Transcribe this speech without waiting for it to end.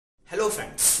Hello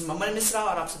friends, ममल Mishra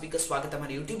और आप सभी का स्वागत है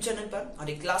हमारे यूट्यूब चैनल पर। और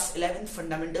ये class 11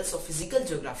 fundamentals of physical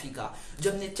geography का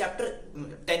जो हमने चैप्टर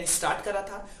 10 स्टार्ट करा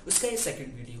था उसका ये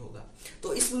सेकंड वीडियो होगा।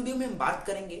 तो इस वीडियो में हम बात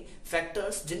करेंगे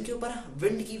फैक्टर्स जिनके ऊपर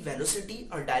विंड की वेलोसिटी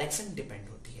और डायरेक्शन डिपेंड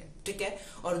होती है, ठीक है।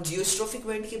 और जियोस्ट्रोफिक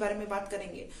विंड के बारे में बात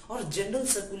करेंगे और जनरल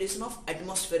सर्कुलेशन ऑफ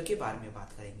एटमॉस्फेयर के बारे में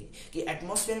बात करेंगे कि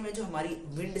एटमॉस्फेयर में जो हमारी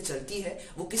विंड चलती है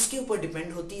वो किसके ऊपर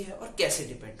डिपेंड होती है और कैसे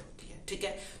डिपेंड होती है, ठीक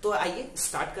है। तो आइए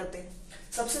स्टार्ट करते हैं।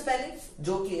 सबसे पहले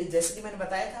जो कि जैसे कि मैंने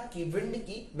बताया था कि विंड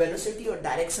की वेलोसिटी और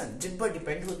डायरेक्शन जिन पर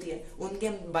डिपेंड होती है उनके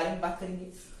बारे में बात करेंगे।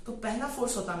 तो पहला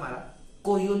फोर्स होता है हमारा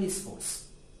कोरियोलिस फोर्स।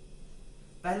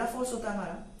 पहला फोर्स होता है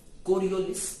हमारा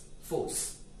कोरियोलिस फोर्स।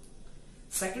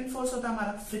 सेकंड फोर्स होता है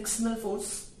हमारा फ्रिक्शनल फोर्स।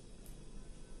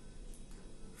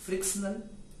 Frictional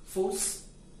force.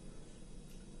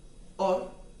 और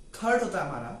थर्ड होता है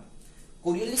हमारा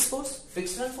कोरियोलिस फोर्स,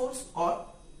 फ्रिक्शनल फोर्स और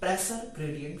pressure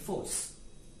gradient force.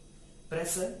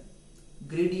 Pressure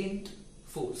gradient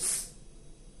force,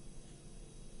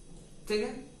 ठीक है।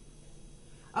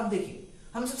 अब देखिए,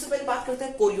 हम सबसे पहले बात करते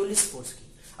हैं कोरियोलिस फोर्स की।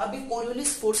 अब ये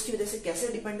कोरियोलिस फोर्स की वजह से कैसे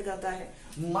डिपेंड करता है,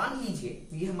 मान लीजिए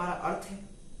ये हमारा अर्थ है,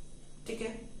 ठीक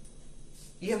है,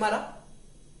 ये हमारा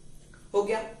हो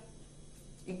गया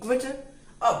इक्वेटर।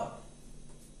 अब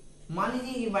मान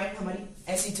लीजिए ये वाइंड हमारी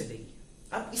ऐसी चलेगी।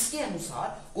 अब इसके अनुसार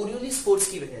कोरियोलिस फोर्स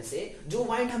की वजह से जो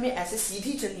वाइंड हमें ऐसे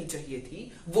सीधी चलनी चाहिए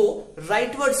थी वो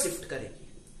राइटवर्ड शिफ्ट करेगी,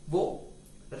 वो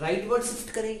राइटवर्ड शिफ्ट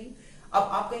करेगी। अब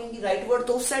आप कहेंगे राइटवर्ड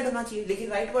तो उस साइड होना चाहिए, लेकिन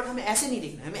राइटवर्ड हमें ऐसे नहीं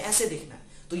देखना है, हमें ऐसे देखना है।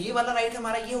 तो ये वाला राइट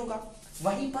हमारा ये होगा।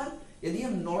 वहीं पर यदि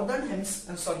हम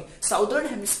साउदर्न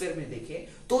हेमिस्फीयर में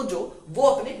देखें तो जो वो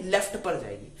अपने लेफ्ट पर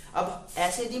जाएगी। अब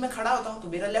ऐसे यदि मैं खड़ा होता हूं तो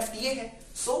मेरा लेफ्ट ये है,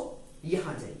 सो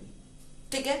यहां जाएगी,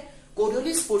 ठीक है।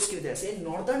 कोरियोलिस फोर्स की वजह से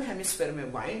नॉर्दर्न हेमिस्फीयर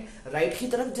में वाइंड राइट की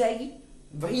तरफ जाएगी,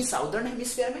 वही साउदर्न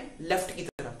हेमिस्फीयर में लेफ्ट की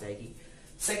तरफ जाएगी।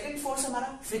 सेकंड फोर्स हमारा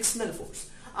फ्रिक्शनल फोर्स।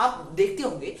 आप देखते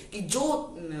होंगे कि जो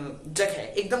जगह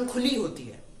एकदम खुली होती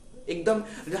है, एकदम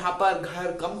जहां पर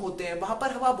घर कम होते हैं वहां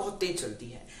पर हवा बहुत तेज चलती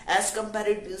है एज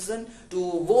कंपैरिजन टू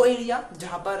वो एरिया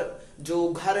जहां पर जो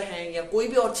घर हैं या कोई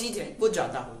भी और चीज है वो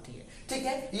ज्यादा होती है, ठीक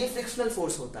है। ये फ्रिक्शनल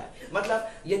फोर्स होता है। मतलब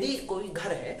यदि कोई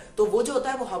घर है तो वो जो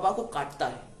होता है वो हवा को काटता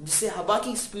है, जिससे हवा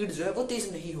की स्पीड जो है वो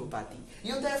तेज नहीं हो पाती।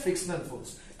 ये होता है फ्रिक्शनल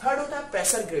फोर्स। थर्ड होता है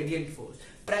pressure gradient force.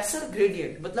 Pressure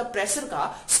gradient मतलब प्रेशर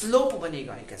का स्लोप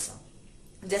बनेगा एक ऐसा,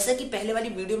 जैसे कि पहले वाली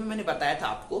वीडियो में मैंने बताया था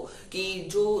आपको कि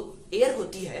जो एयर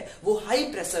होती है वो हाई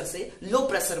प्रेशर से लो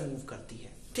प्रेशर मूव करती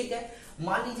है, ठीक है।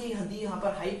 मान लीजिए यदि यहाँ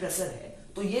पर हाई प्रेशर है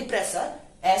तो ये प्रेशर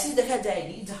ऐसी जगह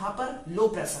जाएगी जहां पर लो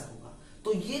प्रेशर होगा।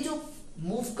 तो ये जो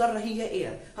मूव कर रही है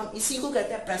एयर, हम इसी को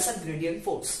कहते हैं प्रेशर ग्रेडियंट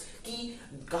फोर्स। कि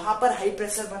कहां पर हाई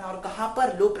प्रेशर बना और कहां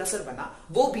पर लो प्रेशर बना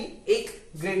वो भी एक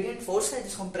ग्रेडियंट फोर्स है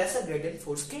जिसको हम प्रेशर ग्रेडियंट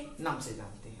फोर्स के नाम से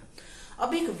जानते हैं।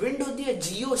 अब एक विंड होती है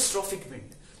जियोस्ट्रोफिक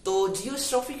विंड। तो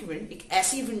जियोस्ट्रोफिक विंड एक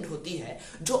ऐसी विंड होती है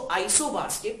जो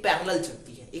आइसोबार्स के पैरेलल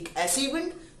चलती है। एक ऐसी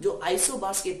विंड जो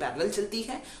आइसोबार्स के पैरेलल चलती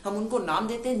है, हम उनको नाम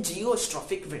देते हैं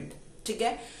जियोस्ट्रोफिक विंड, ठीक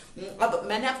है। अब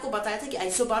मैंने आपको बताया था कि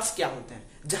आइसोबार्स क्या होते हैं।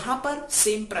 जहां पर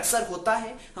सेम प्रेशर होता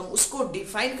है हम उसको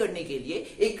डिफाइन करने के लिए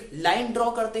एक लाइन ड्रॉ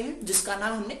करते हैं जिसका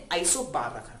नाम हमने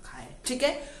आइसोबार रख रखा है, ठीक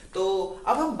है। तो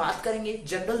अब हम बात करेंगे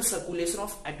जनरल सर्कुलेशन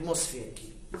ऑफ एटमॉस्फेयर की।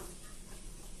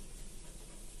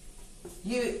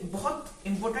 ये बहुत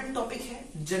इंपॉर्टेंट टॉपिक है,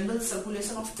 जनरल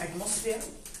सर्कुलेशन ऑफ एटमॉस्फेयर।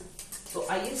 तो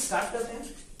आइए स्टार्ट करते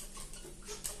हैं।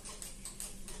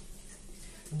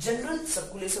 जनरल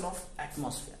सर्कुलेशन ऑफ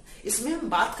एटमॉस्फेयर, इसमें हम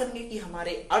बात करेंगे कि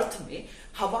हमारे अर्थ में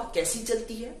हवा कैसी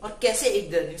चलती है और कैसे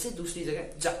एक जगह से दूसरी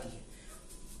जगह जाती है।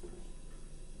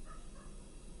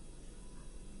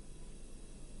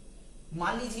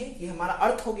 मान लीजिए ये हमारा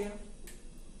अर्थ हो गया,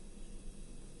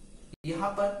 यहां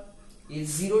पर ये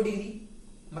 0 डिग्री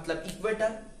मतलब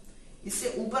इक्वेटर।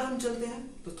 इससे ऊपर हम चलते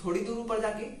हैं तो थोड़ी दूर ऊपर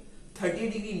जाके 30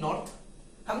 डिग्री नॉर्थ,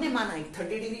 हमने माना है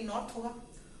 30 डिग्री नॉर्थ होगा।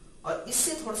 और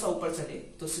इससे थोड़ा सा ऊपर चले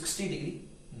तो 60 डिग्री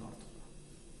नॉर्थ होगा,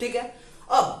 ठीक है।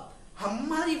 अब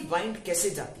हमारी वाइंड कैसे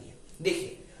जाती है,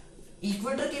 देखिए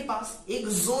इक्वेटर के पास एक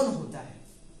जोन होता है,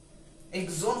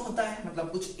 एक जोन होता है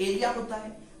मतलब कुछ एरिया होता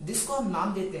है जिसको हम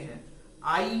नाम देते हैं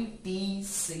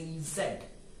ITCZ,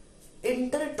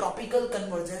 inter tropical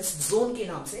convergence zone के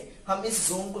नाम से हम इस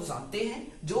जोन को जानते हैं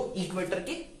जो इक्वेटर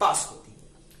के पास होती है,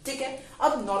 ठीक है।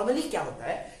 अब नॉर्मली क्या होता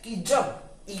है कि जब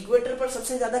इक्वेटर पर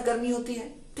सबसे ज्यादा गर्मी होती है,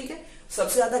 ठीक है,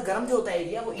 सबसे ज्यादा गर्म जो होता है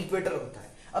एरिया वो इक्वेटर होता है।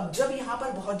 अब जब यहां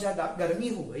पर बहुत ज्यादा गर्मी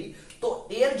हो गई तो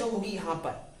एयर जो होगी यहां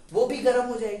पर वो भी गर्म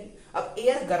हो जाएगी। अब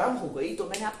एयर गर्म हो गई तो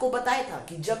मैंने आपको बताया था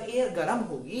कि जब एयर गर्म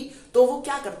होगी तो वो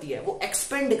क्या करती है, वो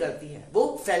एक्सपेंड करती है,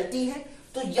 वो फैलती है।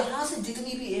 तो यहां से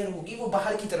जितनी भी एयर होगी वो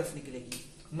बाहर की तरफ निकलेगी।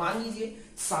 मान लीजिए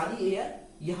सारी एयर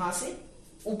यहां से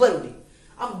ऊपर उड़ी।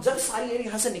 अब जब सारी एयर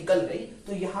यहां से निकल गई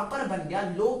तो यहां पर बन गया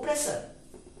लो प्रेशर,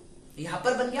 यहां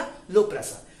पर बन गया लो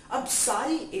प्रेशर। अब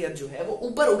सारी एयर जो है वो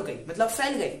ऊपर उड़ गई, मतलब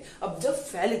फैल गई। अब जब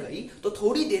फैल गई तो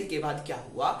थोड़ी देर के बाद क्या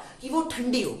हुआ कि वो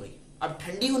ठंडी हो गई। अब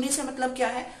ठंडी होने से मतलब क्या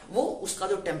है, वो उसका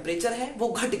जो टेम्परेचर है वो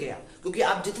घट गया, क्योंकि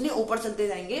आप जितने ऊपर चलते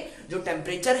जाएंगे जो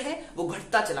टेम्परेचर है वो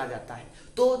घटता चला जाता है।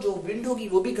 तो जो विंड होगी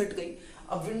वो भी घट गई।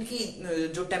 अब विंड की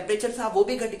जो टेम्परेचर था वो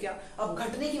भी घट गया। अब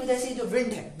घटने की वजह से जो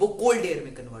विंड है वो कोल्ड एयर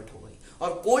में कन्वर्ट हो गई,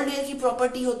 और कोल्ड एयर की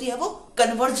प्रॉपर्टी होती है वो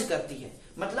कन्वर्ज करती है,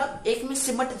 मतलब एक में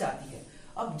सिमट जाती है।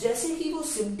 अब जैसे ही वो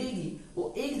सिमटेगी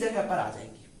वो एक जगह पर आ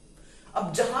जाएगी।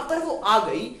 अब जहां पर वो आ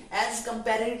गई एज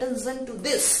कंपैरिजन टू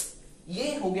दिस,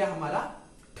 ये हो गया हमारा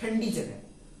ठंडी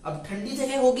जगह। अब ठंडी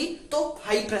जगह होगी तो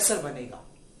हाई प्रेशर बनेगा,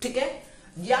 ठीक है।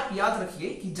 ये आप याद रखिए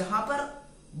कि जहां पर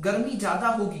गर्मी ज्यादा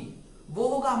होगी वो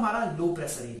होगा हमारा लो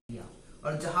प्रेशर एरिया,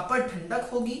 और जहां पर ठंडक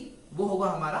होगी वो होगा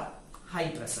हमारा हाई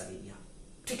प्रेशर एरिया,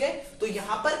 ठीक है। तो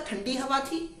यहां पर ठंडी हवा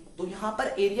थी तो यहां पर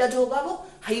एरिया जो होगा वो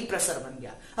हाई प्रेशर बन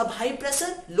गया। अब हाई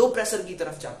प्रेशर लो प्रेशर की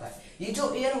तरफ जाता है। ये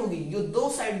जो एयर होगी ये दो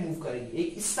साइड मूव करेगी,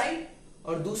 एक इस साइड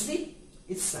और दूसरी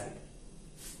इस साइड,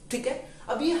 ठीक है।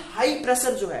 अब ये हाई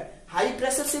प्रेशर जो है, हाई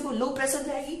प्रेशर से वो लो प्रेशर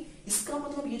जाएगी, इसका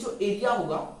मतलब ये जो एरिया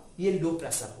होगा ये लो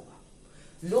प्रेशर होगा।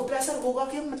 लो प्रेशर होगा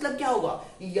कि मतलब क्या होगा,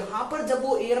 यहां पर जब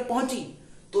वो एयर पहुंची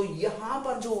तो यहां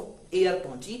पर जो एयर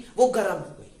पहुंची वो गर्म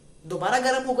हो गई, दोबारा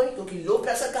गर्म हो गई, क्योंकि लो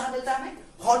प्रेशर कहां मिलता है हमें,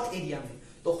 हॉट एरिया में।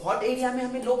 तो हॉट एरिया में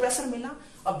हमें लो प्रेशर मिला।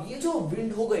 अब ये जो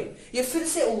विंड हो गई ये फिर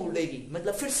से उड़ेगी,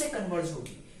 मतलब फिर से कन्वर्ज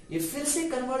होगी। ये फिर से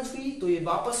कन्वर्ज हुई तो ये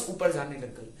वापस ऊपर जाने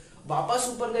लग गई, वापस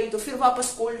ऊपर गई तो फिर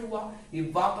वापस कोल्ड हुआ, ये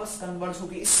वापस कन्वर्ज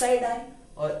होगी इस साइड आई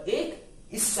और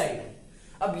एक इस साइड आई।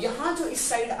 अब यहां जो इस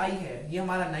साइड आई है ये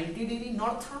हमारा 90 डिग्री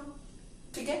नॉर्थ था,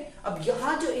 ठीक है। अब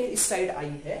यहां जो इस साइड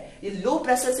आई है ये लो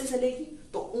प्रेशर से चलेगी,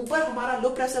 तो ऊपर हमारा लो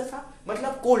प्रेशर था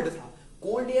मतलब कोल्ड था,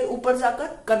 कोल्ड एयर ऊपर जाकर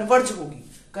कन्वर्ज होगी,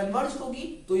 कन्वर्ज होगी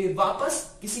तो ये वापस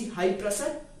किसी हाई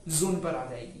प्रेशर जोन पर आ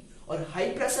जाएगी, और हाई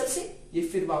प्रेशर से ये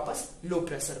फिर वापस लो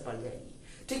प्रेशर पर जाएगी,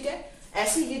 ठीक है।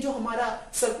 ऐसे ये जो हमारा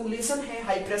सर्कुलेशन है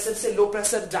हाई प्रेशर से लो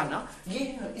प्रेशर जाना,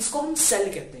 ये इसको हम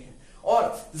सेल कहते हैं। और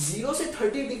 0 से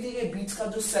 30 डिग्री के बीच का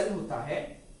जो सेल होता है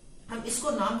हम इसको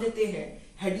नाम देते हैं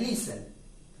हेडली सेल,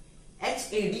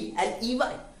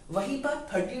 HADLEY। वहीं पर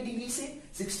 30 डिग्री से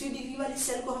 60 डिग्री वाली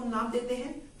सेल को हम नाम देते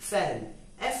हैं फेरल,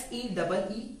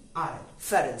 FERRL,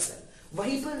 फेरल सेल।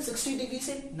 वहीं पर 60 डिग्री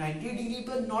से 90 डिग्री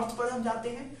पर नॉर्थ पर हम जाते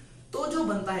हैं तो जो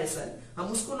बनता है सेल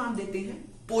हम उसको नाम देते हैं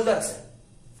पोलर सेल,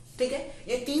 ठीक है।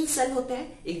 ये 3 सेल होते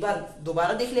हैं। एक बार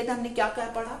दोबारा देख लेते हैं हमने क्या क्या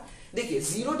पढ़ा। देखिए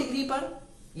 0 डिग्री पर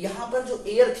यहां पर जो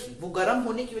एयर थी वो गर्म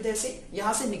होने की वजह से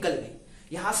यहां से निकल गई,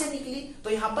 यहां से निकली तो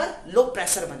यहां पर लो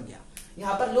प्रेशर बन गया,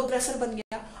 यहां पर लो प्रेशर बन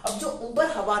गया। अब जो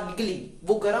ऊपर हवा निकली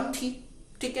वो गर्म थी,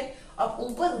 ठीक है। अब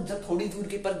ऊपर जब थोड़ी दूर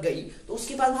के पर गई तो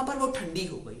उसके बाद वहां पर वो ठंडी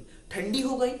हो गई, ठंडी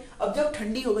हो गई। अब जब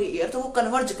ठंडी हो गई एयर तो वो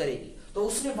कन्वर्ज करेगी, तो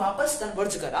उसने वापस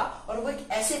कन्वर्ज करा और वो एक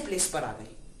ऐसे प्लेस पर आ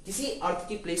गई, किसी अर्थ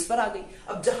की प्लेस पर आ गई।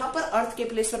 अब जहां पर अर्थ के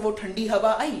प्लेस पर वो ठंडी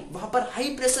हवा आई वहां पर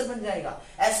हाई प्रेशर बन जाएगा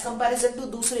एज कंपैरिजन टू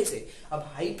दूसरे से।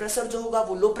 अब हाई प्रेशर जो होगा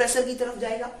वो लो प्रेशर की तरफ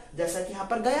जाएगा, जैसा कि यहां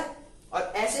पर गया,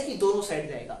 और ऐसे ही दोनों साइड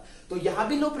जाएगा। तो यहां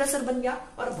भी लो प्रेशर बन गया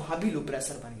और वहां भी लो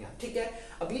प्रेशर बन गया, ठीक है।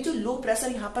 अब ये जो लो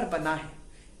प्रेशर यहां पर बना है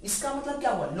इसका मतलब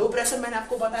क्या हुआ, लो प्रेशर मैंने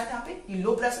आपको बताया था यहाँ पे कि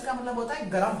लो प्रेशर का मतलब होता है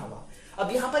गर्म हवा।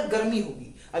 अब यहाँ पर गर्मी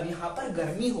होगी, अब यहाँ पर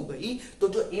गर्मी हो गई तो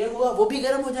जो एयर होगा वो भी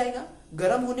गर्म हो जाएगा।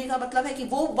 गर्म होने का मतलब है कि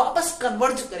वो वापस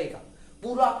कन्वर्ज करेगा,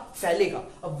 पूरा फैलेगा।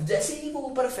 अब जैसे ही वो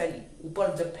ऊपर फैली,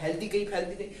 ऊपर जब फैलती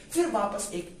गई फिर वापस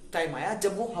एक टाइम आया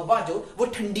जब वो हवा जो वो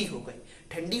ठंडी हो गई।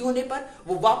 ठंडी होने पर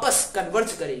वो वापस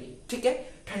कन्वर्ज करेगी, ठीक है।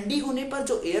 ठंडी होने पर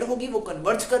जो एयर होगी वो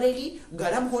कन्वर्ज करेगी,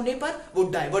 गर्म होने पर वो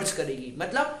डाइवर्ज करेगी।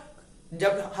 मतलब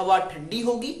जब हवा ठंडी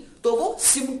होगी तो वो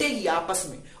सिमटेगी आपस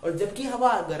में, और जबकि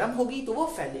हवा गर्म होगी तो वो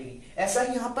फैलेगी। ऐसा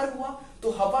ही यहां पर हुआ,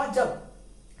 तो हवा जब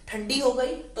ठंडी हो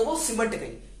गई तो वो सिमट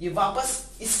गई, ये वापस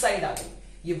इस साइड आ गई,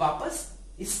 ये वापस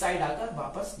इस साइड आकर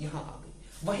वापस यहां आ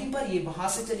गई। वहीं पर ये वहां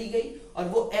से चली गई और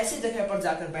वो ऐसे जगह पर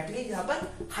जाकर बैठ गई जहां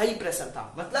पर हाई प्रेशर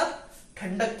था, मतलब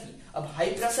ठंडक थी। अब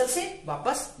हाई प्रेशर से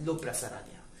वापस लो प्रेशर आ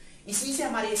गया। इसी से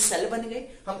हमारे सेल बन गए,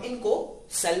 हम इनको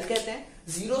सेल कहते हैं।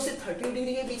 0 से 30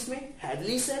 डिग्री के बीच में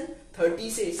हैडली सेल, 30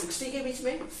 से 60 के बीच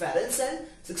में फेरल सेल,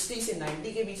 60 से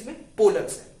 90 के बीच में पोलर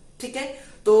सेल, ठीक है।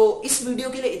 तो इस वीडियो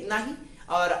के लिए इतना ही,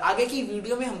 और आगे की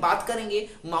वीडियो में हम बात करेंगे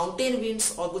माउंटेन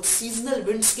विंड्स और कुछ सीजनल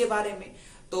विंड्स के बारे में।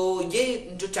 तो ये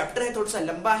जो चैप्टर है थोड़ा सा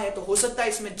लंबा है, तो हो सकता है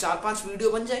इसमें 4-5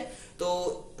 वीडियो बन जाए। तो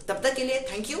तब तक के लिए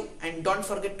thank you, and don't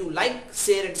forget to like,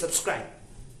 share and subscribe.